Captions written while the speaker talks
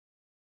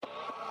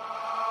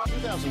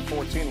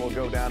2014 will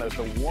go down as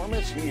the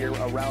warmest year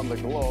around the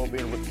globe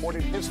in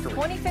recorded history.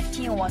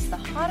 2015 was the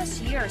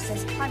hottest year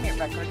since climate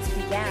records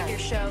began. Your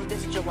show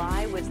this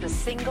July was the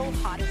single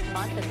hottest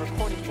month in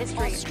recorded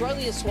history.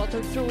 Australia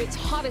sweltered through its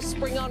hottest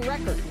spring on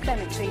record.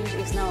 Climate change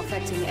is now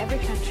affecting every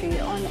country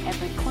on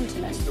every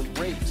continent.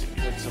 The rate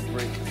that's of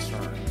great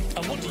concern.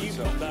 And what do you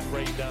put that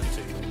rate down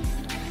to?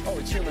 Oh,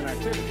 it's human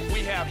activity. We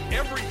have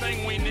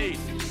everything we need.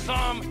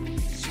 Some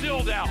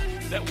still doubt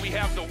that we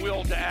have the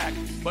will to act,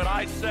 but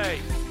I say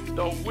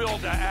the will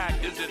to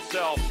act is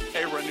itself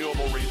a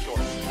renewable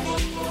resource.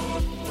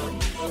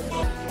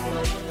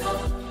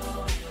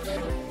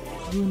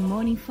 Good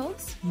morning,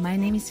 folks. My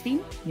name is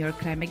Finn, your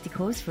climactic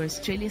host for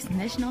Australia's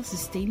National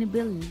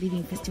Sustainable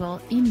Living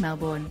Festival in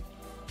Melbourne.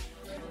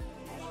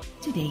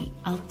 Today,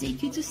 I'll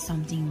take you to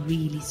something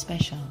really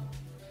special.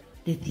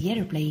 The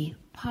theatre play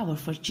Power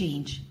for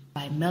Change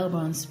by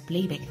Melbourne's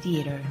Playback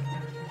Theatre.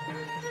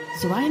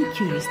 So I am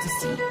curious to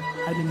see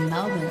how the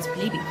Melbourne's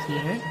Playback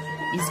Theatre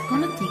is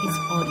going to take its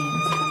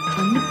audience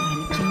on the climate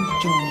change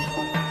journey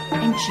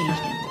and change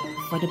them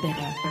for the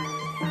better.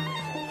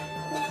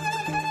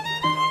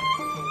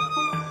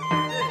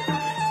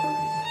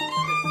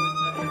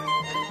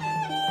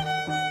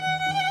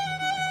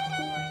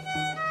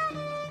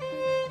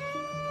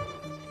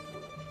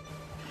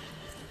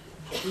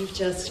 You've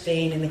just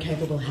been in the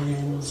capable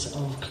hands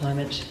of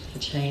Climate for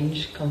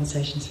Change,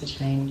 Conversations for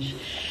Change.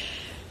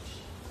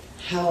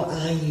 How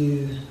are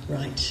you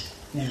right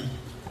now?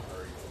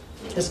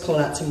 Let's call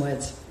out some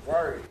words.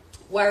 Worried.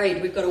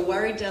 Worried. We've got a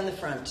worried down the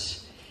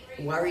front.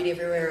 Worried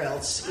everywhere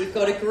else. We've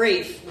got a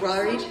grief.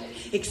 Worried.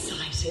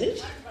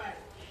 Excited.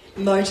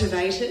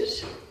 Motivated.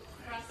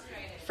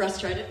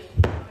 Frustrated.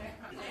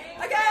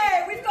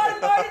 Okay, we've got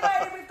a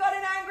motivated, we've got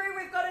an angry,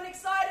 we've got an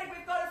excited,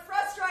 we've got a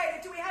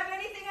frustrated. Do we have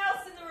anything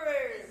else in the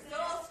room?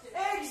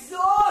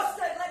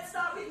 Exhausted. Let's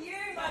start with you,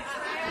 my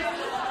friend.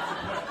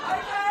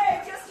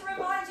 Okay, just to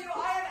remind you,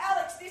 I am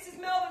Alex. This is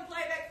Melbourne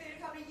Playback Theatre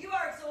Company. You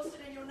are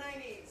exhausted and your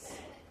name is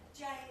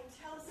Jane.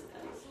 Tell us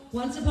about exhausted.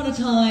 Once upon a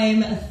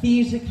time, a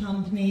theatre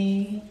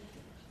company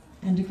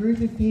and a group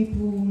of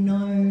people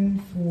known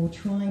for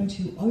trying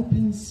to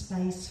open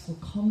space for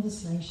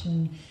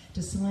conversation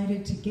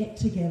decided to get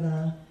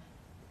together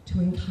to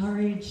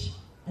encourage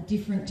a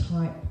different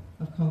type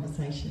of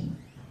conversation.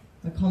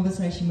 A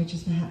conversation which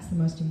is perhaps the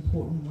most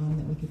important one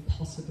that we could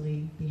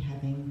possibly be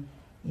having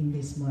in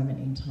this moment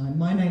in time.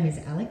 My name is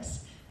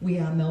Alex. We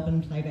are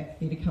Melbourne Playback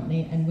Theatre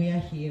Company and we are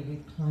here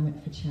with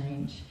Climate for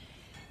Change.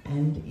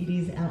 And it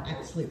is our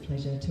absolute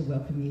pleasure to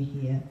welcome you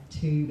here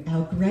to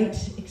our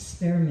great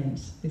experiment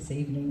this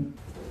evening.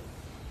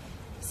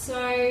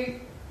 So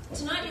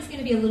tonight is going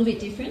to be a little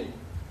bit different.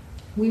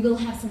 We will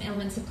have some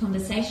elements of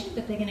conversation,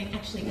 but they're going to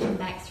actually come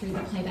back through the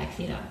Playback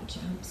Theatre, which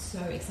I'm so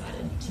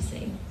excited to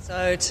see.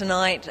 So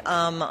tonight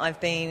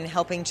I've been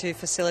helping to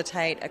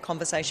facilitate a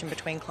conversation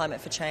between Climate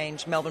for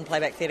Change, Melbourne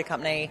Playback Theatre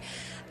Company,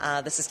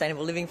 the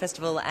Sustainable Living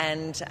Festival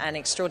and an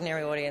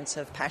extraordinary audience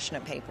of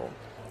passionate people.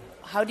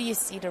 How do you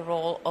see the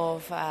role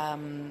of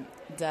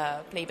the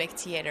Playback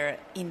Theatre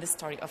in the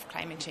story of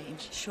climate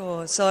change?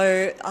 Sure.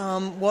 So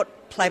what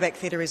Playback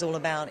Theatre is all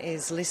about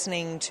is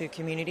listening to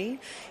community,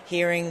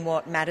 hearing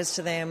what matters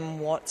to them,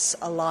 what's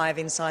alive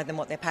inside them,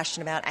 what they're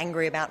passionate about,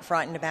 angry about,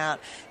 frightened about,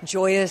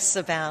 joyous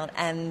about,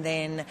 and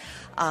then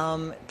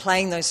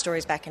playing those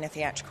stories back in a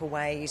theatrical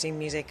way using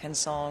music and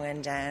song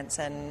and dance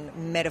and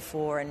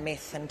metaphor and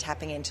myth and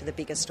tapping into the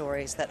bigger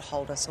stories that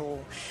hold us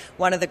all.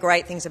 One of the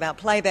great things about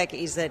Playback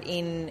is that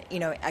in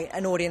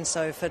an audience,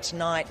 so for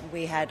tonight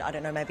we had, I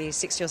don't know, maybe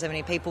 60 or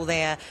 70 people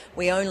there.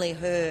 We only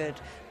heard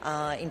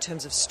in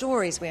terms of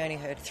stories, we only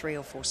heard 3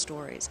 or 4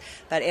 stories.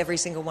 But every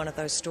single one of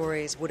those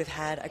stories would have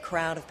had a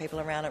crowd of people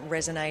around it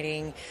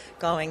resonating,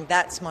 going,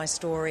 that's my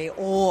story,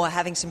 or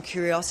having some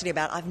curiosity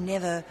about, I've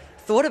never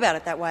thought about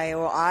it that way,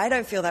 or I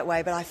don't feel that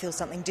way, but I feel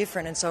something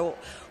different. And so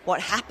what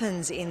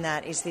happens in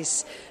that is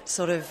this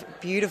sort of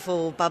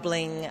beautiful,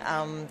 bubbling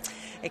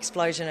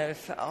explosion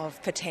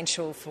of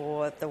potential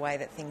for the way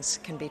that things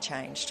can be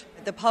changed.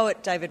 The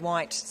poet David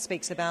White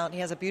speaks about,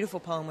 he has a beautiful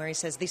poem where he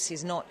says, this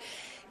is not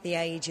the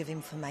age of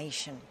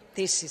information.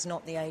 This is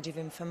not the age of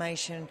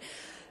information.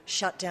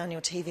 Shut down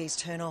your TVs,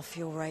 turn off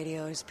your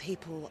radios.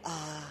 People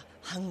are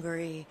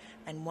hungry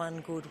and one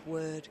good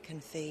word can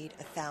feed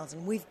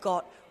 1,000. We've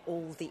got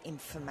all the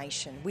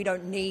information. We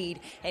don't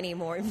need any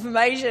more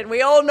information.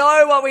 We all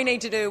know what we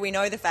need to do. We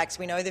know the facts,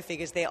 we know the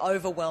figures. They're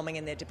overwhelming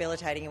and they're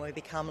debilitating, and we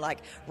become like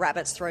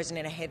rabbits frozen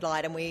in a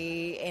headlight, and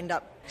we end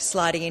up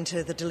sliding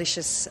into the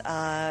delicious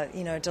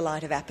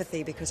delight of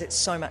apathy, because it's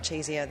so much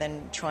easier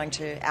than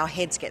our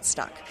heads get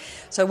stuck.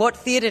 So what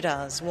theatre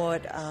does,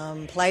 what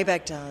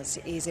Playback does,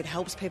 is it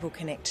helps people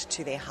connect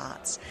to their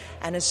hearts.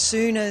 And as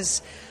soon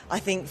as, I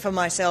think for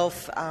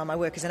myself, I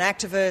work as an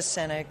activist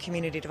and a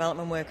community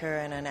development worker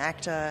and an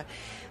actor,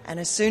 and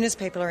as soon as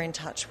people are in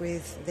touch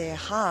with their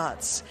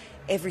hearts,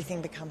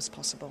 everything becomes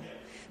possible.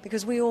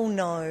 Because we all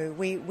know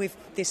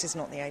this is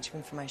not the age of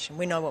information.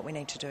 We know what we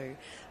need to do.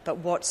 But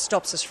what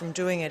stops us from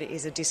doing it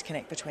is a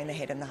disconnect between the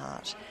head and the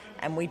heart.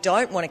 and we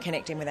don't want to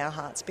connect in with our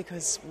hearts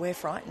because we're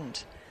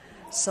frightened.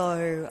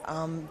 So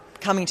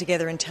coming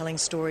together and telling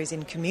stories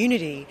in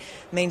community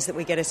means that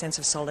we get a sense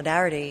of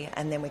solidarity,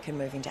 and then we can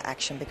move into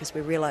action because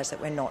we realise that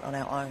we're not on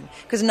our own.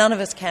 Because none of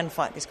us can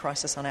fight this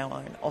crisis on our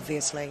own,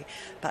 obviously,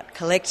 but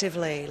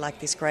collectively, like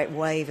this great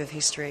wave of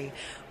history,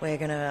 we're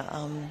gonna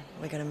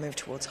move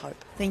towards hope.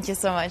 Thank you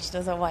so much.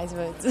 Those are wise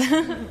words. So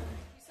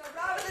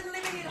rather than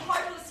living in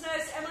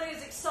hopelessness, Emily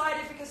is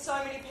excited because so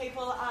many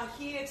people are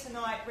here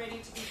tonight ready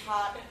to be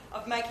part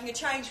of making a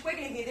change. We're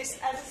going to hear this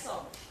as a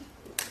song.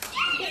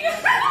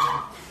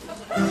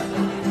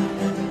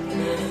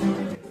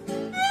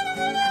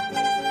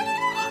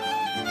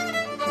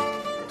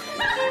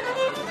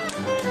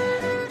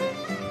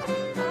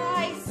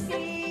 I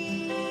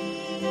see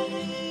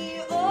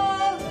all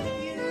of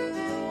you.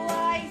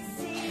 I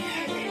see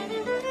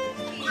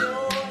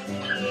you're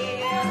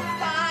here.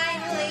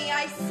 Finally, I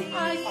see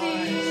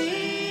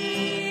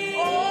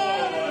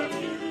all of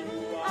you.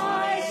 I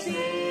see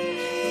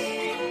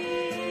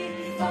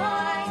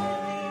finally.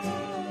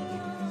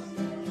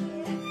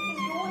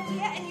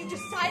 And you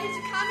decided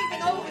to come even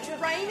though it was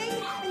raining,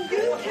 and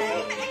you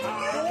came and you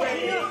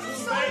came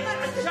so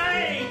much.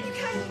 You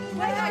came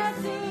way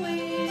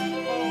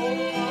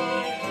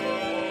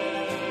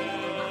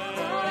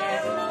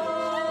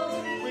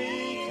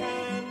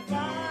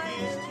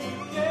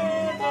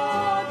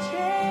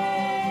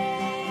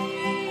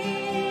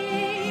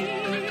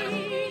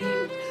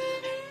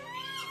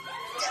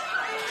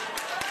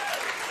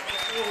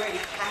already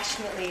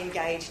passionately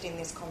engaged in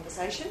this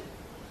conversation.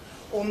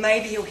 Or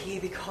maybe you're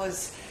here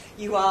because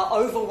you are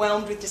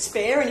overwhelmed with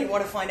despair and you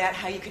want to find out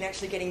how you can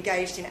actually get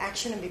engaged in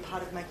action and be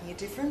part of making a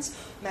difference.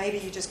 Maybe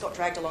you just got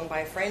dragged along by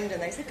a friend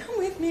and they said, come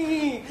with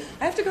me,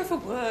 I have to go for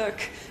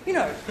work. You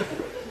know,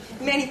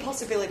 many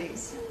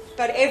possibilities.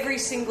 But every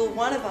single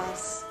one of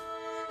us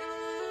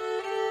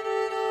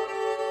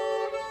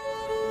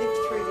lived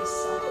through this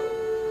summer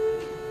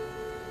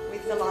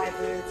with the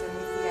lyrebirds and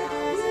with the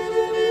owls and with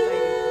the little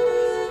baby boys.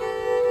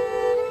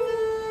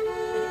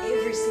 And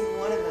every single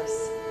one of us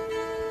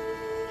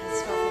has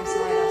stuff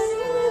inside us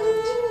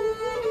around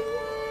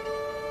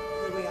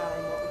who we are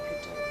and what we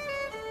could do.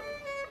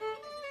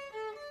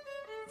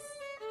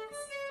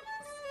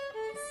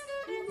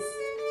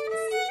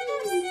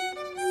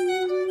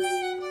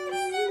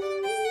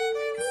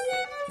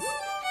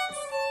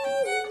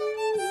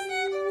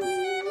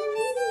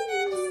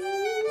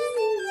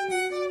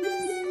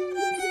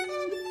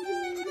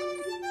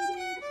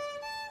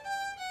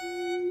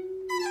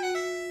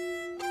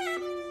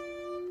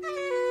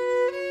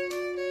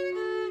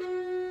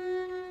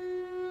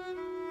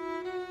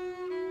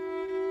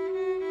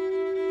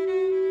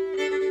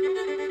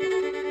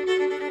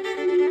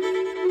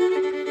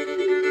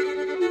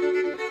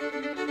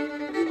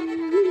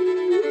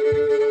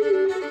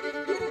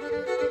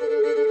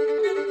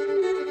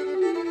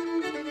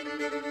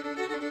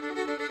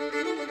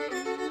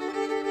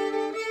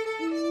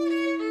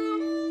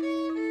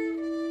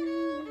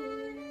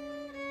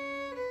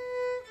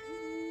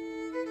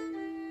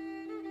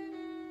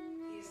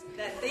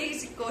 That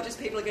these gorgeous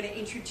people are going to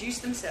introduce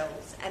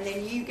themselves, and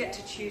then you get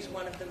to choose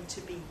one of them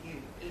to be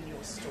you in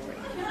your story.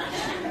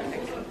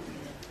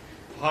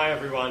 Hi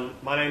everyone,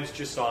 my name's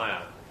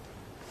Josiah.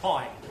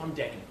 Hi, I'm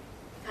Danny.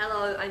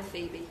 Hello, I'm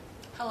Phoebe.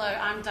 Hello,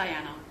 I'm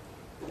Diana.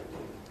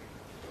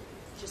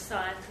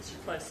 Josiah, because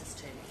you're closest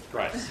to me.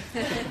 Great.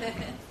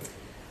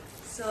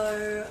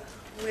 So,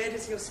 where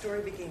does your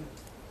story begin?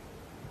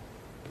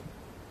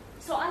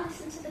 So I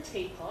listen to the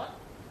teapot,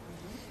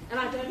 and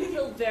I don't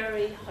feel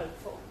very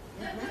hopeful.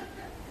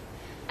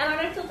 And I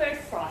don't feel very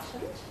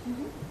frightened.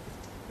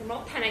 I'm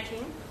not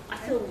panicking. I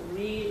feel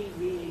really,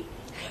 really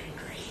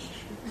angry.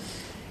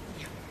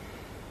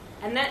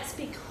 And that's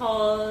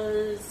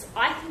because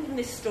I think in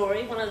this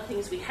story, one of the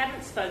things we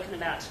haven't spoken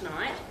about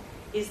tonight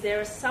is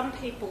there are some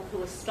people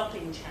who are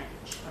stopping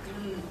change.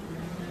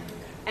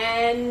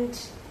 And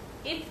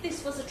if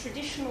this was a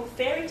traditional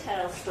fairy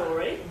tale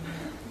story,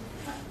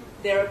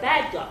 there are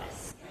bad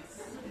guys.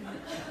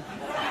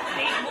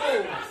 Big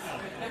wolves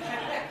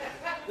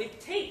with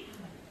teeth.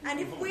 And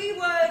if we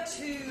were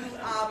to,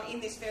 in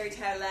this fairy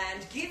tale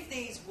land, give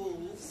these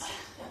wolves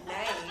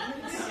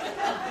names,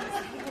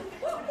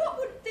 what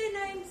would their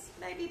names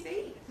maybe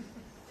be?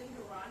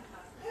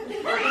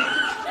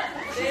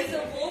 There's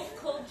a wolf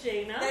called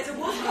Gina. There's a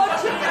wolf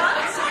called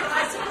Gina.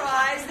 Surprise,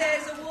 surprise.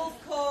 There's a wolf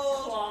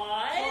called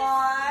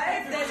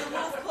Clive. There's a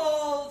wolf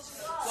called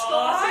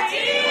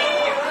Scotty.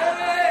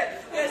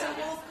 There's a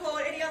wolf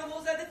called any other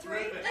wolves over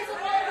three? There's a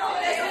wolf.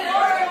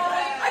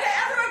 Okay,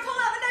 everyone call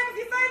out the name of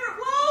your favourite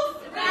wolf.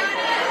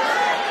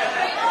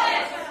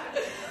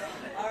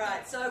 All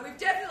right, so we've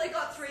definitely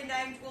got three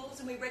named wolves,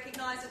 and we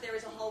recognise that there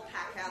is a whole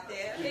pack out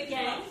there. The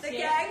gang. The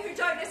gang who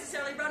don't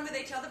necessarily run with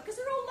each other because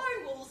they're all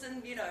lone wolves,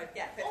 and you know,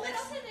 yeah. But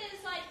Also,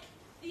 there's like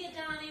the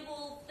Adani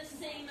wolf, the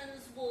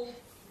Siemens wolf,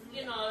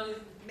 you know.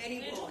 Many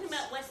we were wolves. talking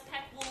about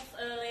Westpac wolf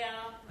earlier.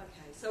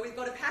 Okay, so we've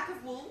got a pack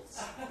of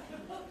wolves.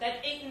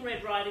 They've eaten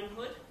Red Riding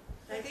Hood.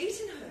 They've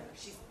eaten her.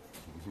 She's...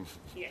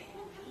 Yeah.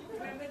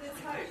 Remember, there's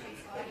hope.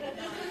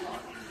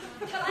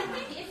 But I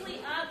think if we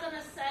are going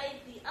to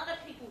save the other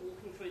people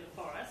walking through the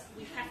forest,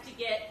 we have to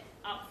get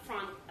up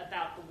front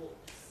about the wolves.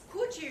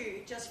 Could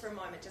you, just for a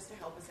moment, just to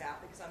help us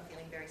out, because I'm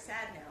feeling very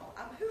sad now,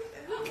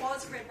 who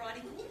was Red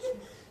Riding Hood?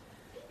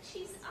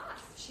 She's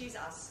us. She's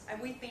us, and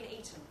we've been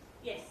eaten.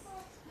 Yes.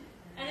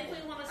 And if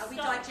we want to stop... Are we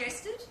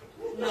digested?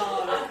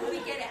 No. Will we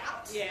get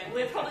out? Yeah,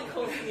 we're probably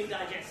causing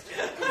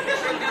indigestion.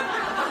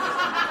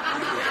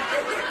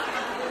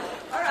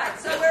 All right,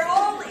 so we're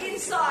all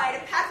inside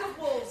a pack of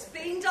wolves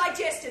being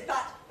digested,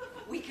 but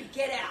we could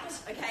get out,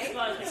 okay?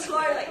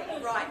 Slowly.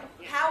 Right.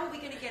 How are we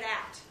going to get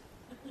out?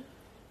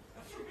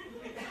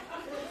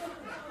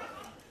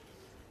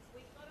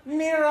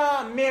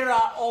 Mirror,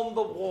 mirror on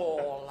the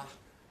wall,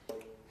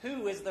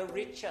 who is the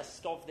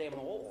richest of them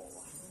all?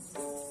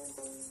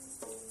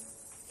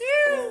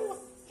 You,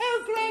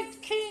 oh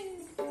great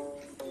king.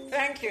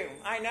 Thank you.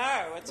 I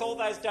know, it's all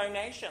those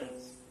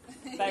donations.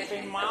 They've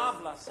been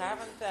marvellous,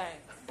 haven't they?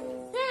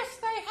 Yes,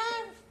 they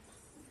have.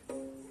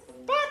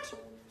 But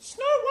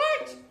Snow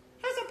White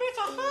has a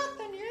better heart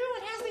than you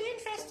and has the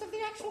interests of the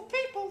actual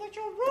people that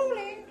you're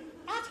ruling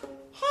at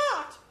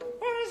heart,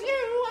 whereas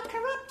you are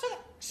corrupt to the...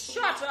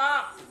 Shut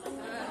up!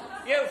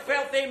 You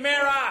filthy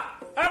mirror!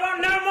 I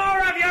want no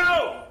more of you!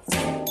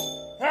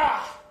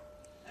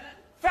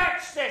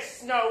 Fetch this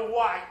Snow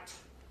White!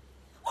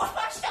 What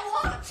about Snow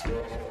White?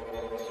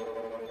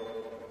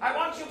 I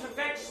want you to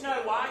fetch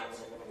Snow White.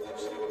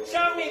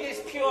 Show me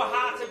this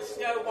pure-hearted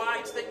Snow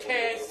White that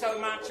cares so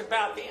much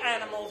about the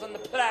animals and the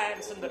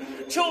plants and the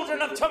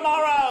children of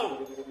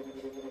tomorrow.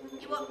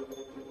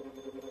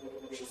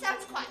 She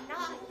sounds quite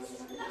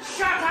nice.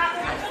 Shut up,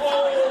 you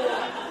fool!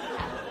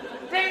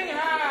 Bring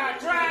her,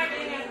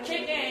 dragging and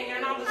kicking,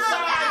 and I'll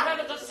decide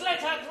whether to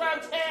slit her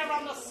throat here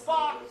on the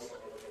spot,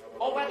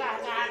 or whether to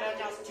have her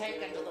just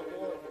taken to the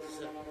woods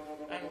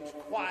and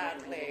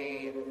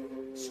quietly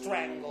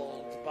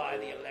strangled by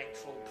the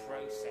electoral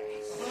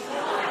process.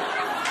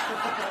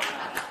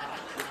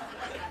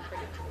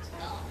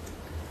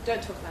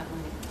 Don't talk about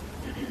money.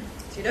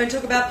 So you don't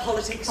talk about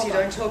politics, you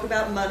don't talk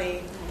about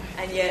money,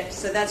 and yet,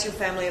 so that's your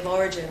family of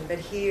origin, but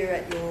here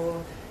at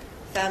your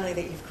family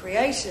that you've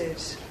created,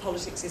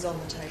 politics is on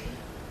the table.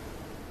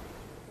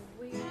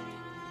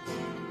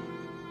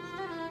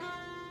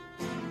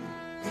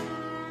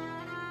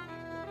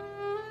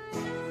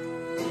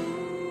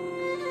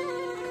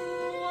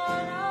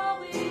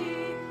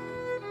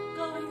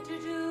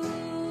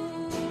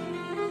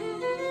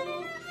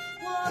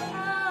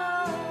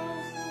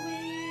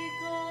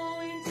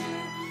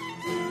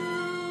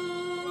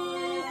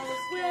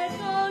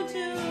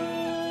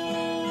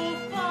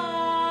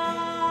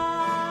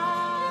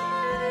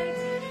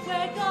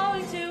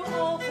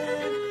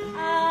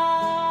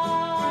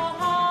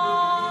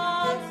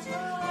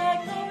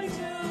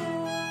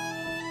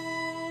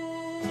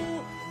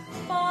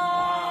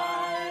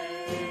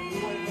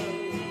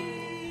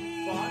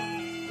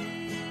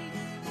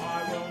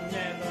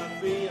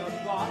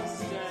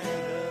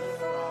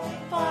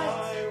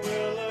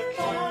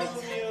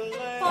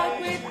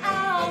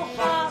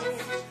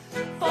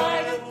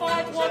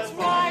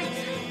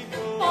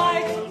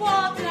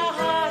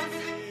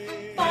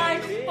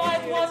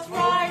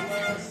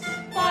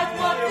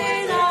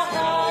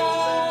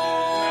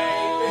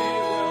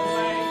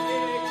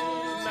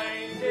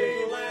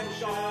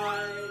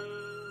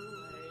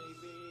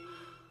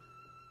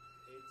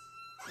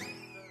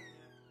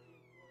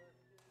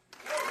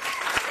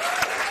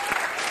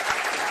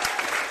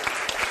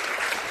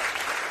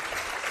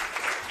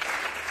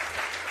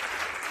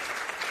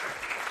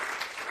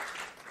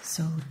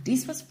 So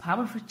this was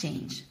Power for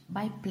Change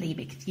by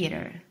Playback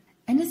Theatre.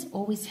 And as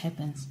always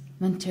happens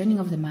when turning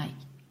off the mic,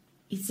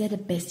 it's that the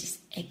best is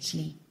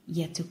actually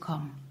yet to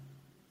come.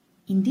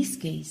 In this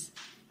case,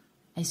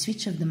 I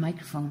switch off the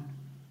microphone,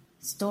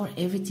 store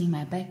everything in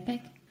my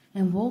backpack,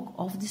 and walk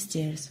off the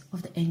stairs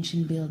of the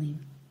ancient building.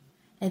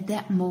 At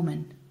that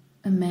moment,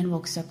 a man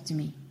walks up to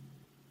me.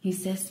 He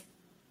says,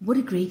 "What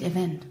a great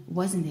event,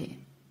 wasn't it?"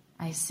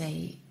 I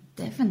say,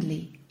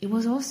 "Definitely, it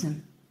was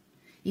awesome.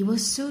 It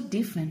was so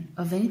different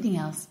of anything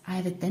else I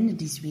have attended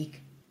this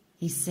week."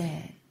 He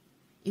said,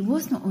 "It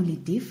was not only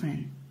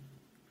different,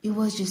 it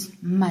was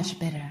just much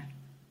better.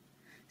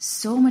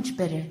 So much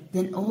better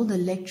than all the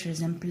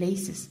lectures and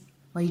places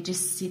where you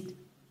just sit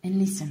and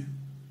listen.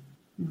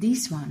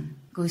 This one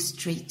goes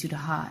straight to the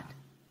heart,"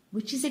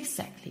 which is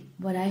exactly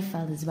what I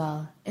felt as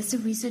well. As a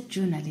research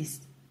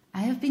journalist,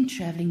 I have been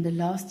traveling the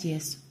last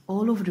years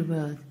all over the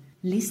world,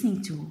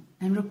 listening to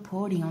and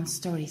reporting on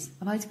stories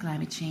about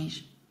climate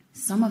change.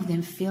 Some of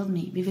them filled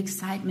me with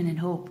excitement and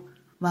hope,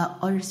 while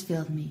others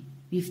filled me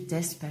with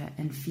despair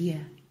and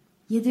fear.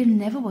 Yet there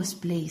never was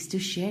place to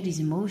share these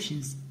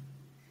emotions,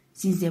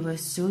 since they were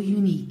so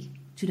unique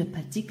to the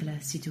particular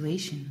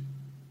situation.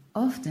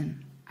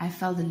 Often I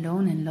felt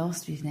alone and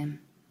lost with them.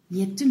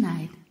 Yet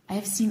tonight I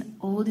have seen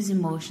all these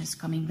emotions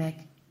coming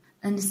back,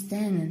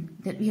 understanding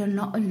that we are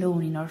not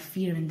alone in our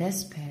fear and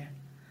despair,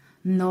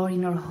 nor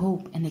in our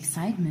hope and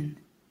excitement.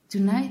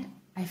 Tonight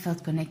I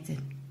felt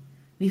connected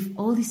with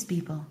all these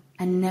people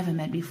I never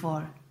met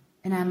before,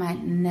 and I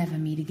might never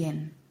meet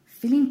again.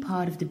 Feeling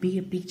part of the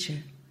bigger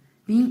picture,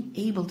 being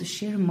able to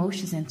share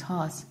emotions and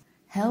thoughts,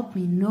 helped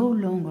me no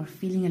longer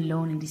feeling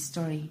alone in this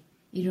story.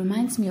 It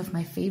reminds me of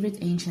my favorite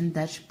ancient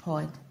Dutch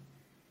poet,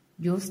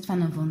 Joost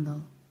van den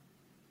Vondel,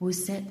 who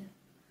said,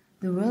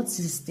 "The world is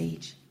a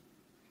stage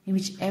in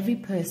which every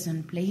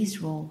person plays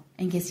his role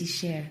and gets his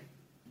share."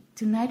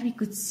 Tonight we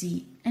could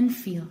see and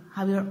feel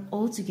how we are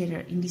all together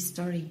in this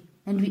story,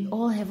 and we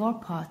all have our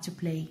part to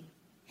play.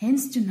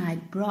 Hence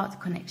tonight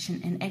brought connection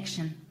and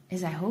action,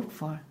 as I hoped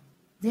for.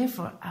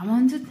 Therefore, I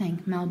want to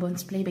thank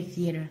Melbourne's Playback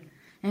Theatre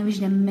and wish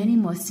them many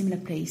more similar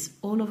plays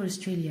all over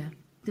Australia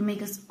to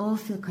make us all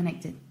feel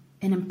connected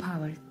and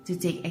empowered to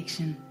take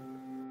action.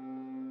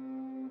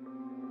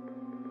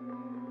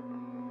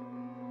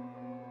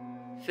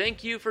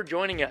 Thank you for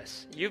joining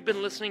us. You've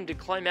been listening to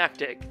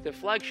Climactic, the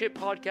flagship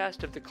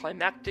podcast of the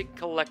Climactic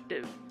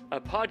Collective,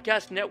 a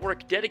podcast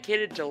network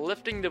dedicated to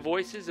lifting the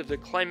voices of the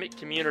climate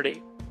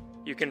community.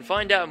 You can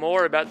find out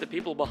more about the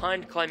people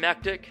behind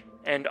Climactic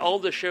and all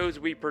the shows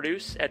we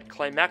produce at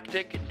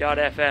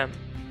climactic.fm.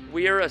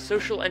 We are a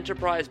social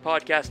enterprise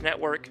podcast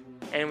network,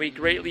 and we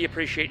greatly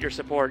appreciate your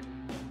support.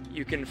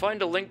 You can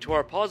find a link to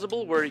our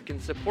Pozible where you can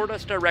support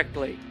us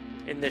directly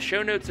in the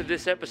show notes of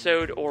this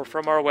episode or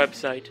from our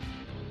website.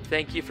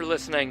 Thank you for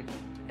listening,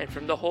 and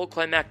from the whole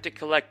Climactic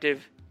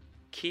Collective,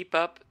 keep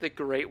up the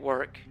great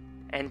work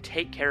and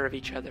take care of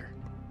each other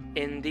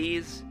in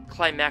these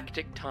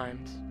climactic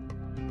times.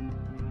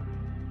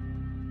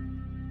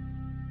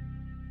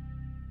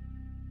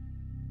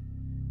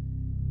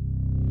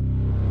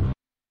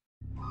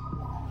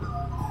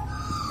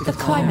 The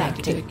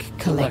Climactic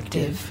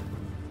Collective.